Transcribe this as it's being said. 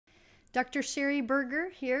Dr. Sherry Berger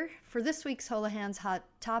here for this week's Holohan's Hot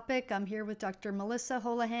Topic. I'm here with Dr. Melissa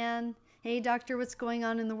Holohan. Hey, doctor, what's going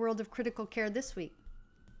on in the world of critical care this week?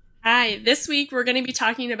 Hi, this week we're going to be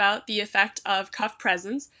talking about the effect of cuff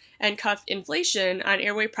presence and cuff inflation on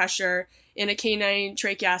airway pressure in a canine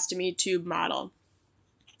tracheostomy tube model.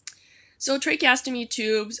 So tracheostomy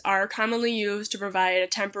tubes are commonly used to provide a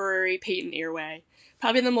temporary patent airway.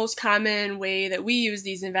 Probably the most common way that we use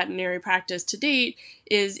these in veterinary practice to date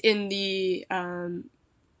is in the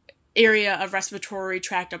area of respiratory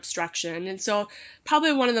tract obstruction. And so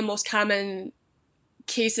probably one of the most common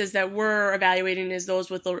cases that we're evaluating is those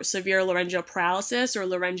with severe laryngeal paralysis or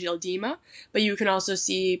laryngeal edema, but you can also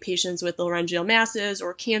see patients with laryngeal masses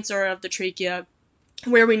or cancer of the trachea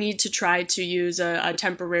where we need to try to use a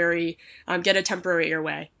temporary, get a temporary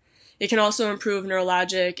airway. It can also improve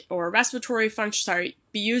neurologic or respiratory function,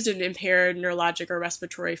 be used in impaired neurologic or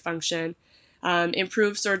respiratory function,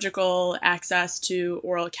 improve surgical access to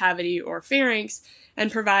oral cavity or pharynx,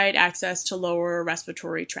 and provide access to lower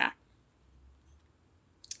respiratory tract.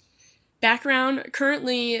 Background: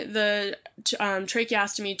 currently the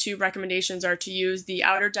tracheostomy tube recommendations are to use the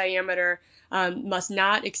outer diameter must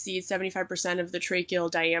not exceed 75% of the tracheal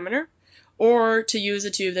diameter, or to use a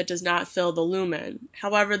tube that does not fill the lumen.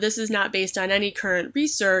 However, this is not based on any current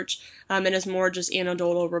research and is more just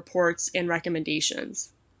anecdotal reports and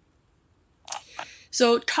recommendations.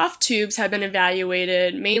 So cuff tubes have been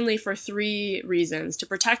evaluated mainly for three reasons: to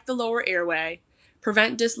protect the lower airway,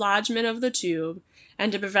 prevent dislodgement of the tube,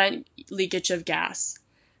 and to prevent leakage of gas.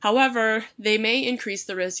 However, they may increase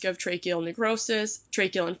the risk of tracheal necrosis,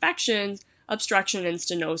 tracheal infections, obstruction, and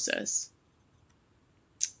stenosis.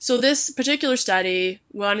 So this particular study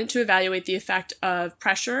wanted to evaluate the effect of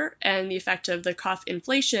pressure and the effect of the cuff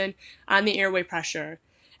inflation on the airway pressure.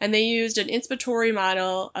 And they used an inspiratory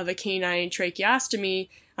model of a canine tracheostomy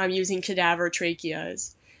using cadaver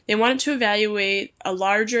tracheas. They wanted to evaluate a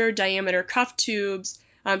larger diameter cuff tubes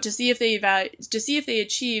to see if they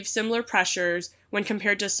achieve similar pressures when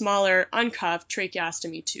compared to smaller uncuffed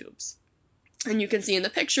tracheostomy tubes. And you can see in the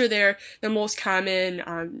picture there the most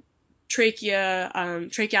common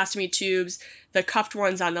tracheostomy tubes, the cuffed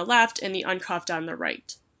ones on the left and the uncuffed on the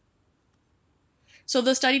right. So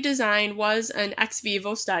the study design was an ex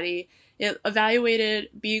vivo study. It evaluated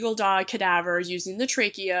beagle dog cadavers using the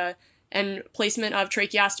trachea and placement of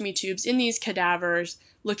tracheostomy tubes in these cadavers,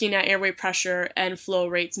 looking at airway pressure and flow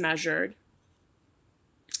rates measured.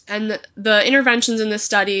 And the interventions in this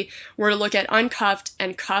study were to look at uncuffed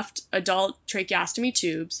and cuffed adult tracheostomy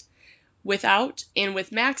tubes without and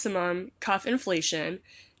with maximum cuff inflation.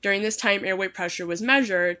 During this time, airway pressure was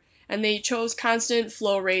measured, and they chose constant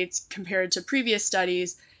flow rates compared to previous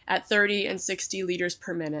studies at 30 and 60 liters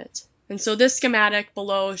per minute. And so this schematic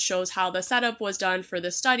below shows how the setup was done for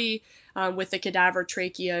the study with the cadaver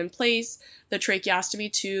trachea in place. The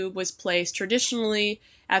tracheostomy tube was placed traditionally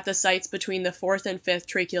at the sites between the fourth and fifth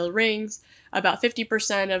tracheal rings. About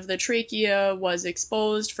 50% of the trachea was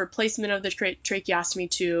exposed for placement of the tracheostomy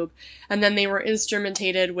tube, and then they were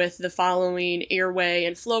instrumentated with the following airway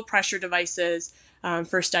and flow pressure devices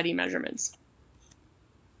for study measurements.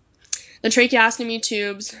 The tracheostomy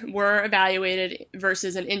tubes were evaluated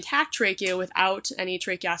versus an intact trachea without any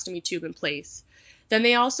tracheostomy tube in place. Then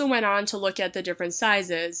they also went on to look at the different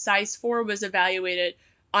sizes. Size 4 was evaluated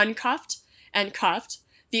uncuffed and cuffed.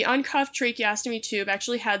 The uncuffed tracheostomy tube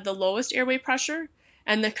actually had the lowest airway pressure,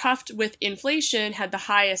 and the cuffed with inflation had the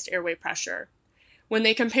highest airway pressure. When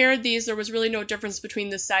they compared these, there was really no difference between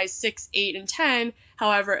the size 6, 8, and 10.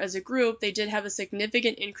 However, as a group, they did have a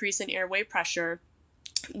significant increase in airway pressure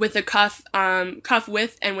with the cuff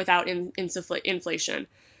with and without inflation.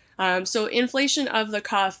 So inflation of the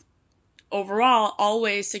cuff overall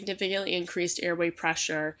always significantly increased airway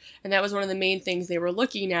pressure, and that was one of the main things they were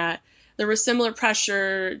looking at. There were similar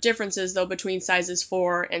pressure differences, though, between sizes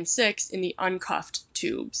 4 and 6 in the uncuffed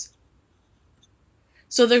tubes.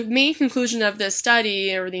 So the main conclusion of this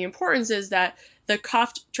study, or the importance, is that the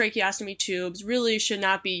cuffed tracheostomy tubes really should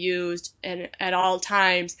not be used at all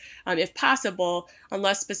times, if possible,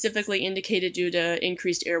 unless specifically indicated due to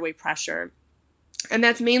increased airway pressure. And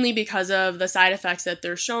that's mainly because of the side effects that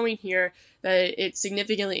they're showing here, that it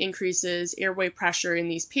significantly increases airway pressure in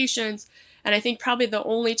these patients. And I think probably the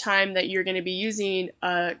only time that you're going to be using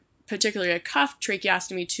particularly a cuffed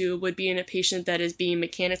tracheostomy tube would be in a patient that is being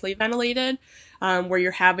mechanically ventilated, where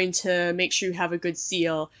you're having to make sure you have a good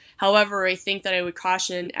seal. However, I think that I would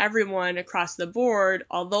caution everyone across the board,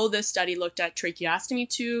 although this study looked at tracheostomy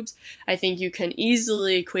tubes, I think you can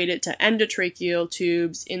easily equate it to endotracheal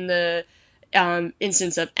tubes in the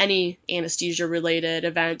instance of any anesthesia-related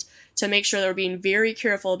event, to make sure that we're being very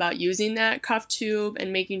careful about using that cuff tube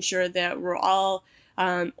and making sure that we're all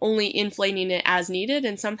only inflating it as needed,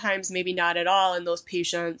 and sometimes maybe not at all in those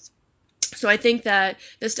patients. So I think that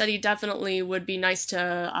this study definitely would be nice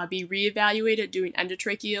to be reevaluated, doing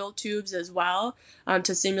endotracheal tubes as well,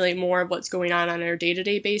 to simulate more of what's going on our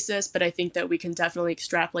day-to-day basis. But I think that we can definitely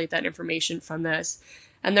extrapolate that information from this.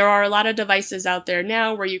 And there are a lot of devices out there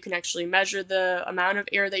now where you can actually measure the amount of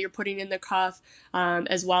air that you're putting in the cuff,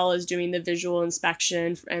 as well as doing the visual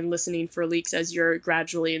inspection and listening for leaks as you're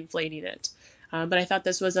gradually inflating it. But I thought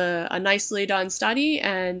this was a nicely done study,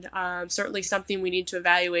 and certainly something we need to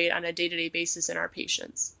evaluate on a day-to-day basis in our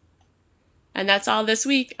patients. And that's all this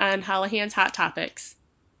week on Holohan's Hot Topics.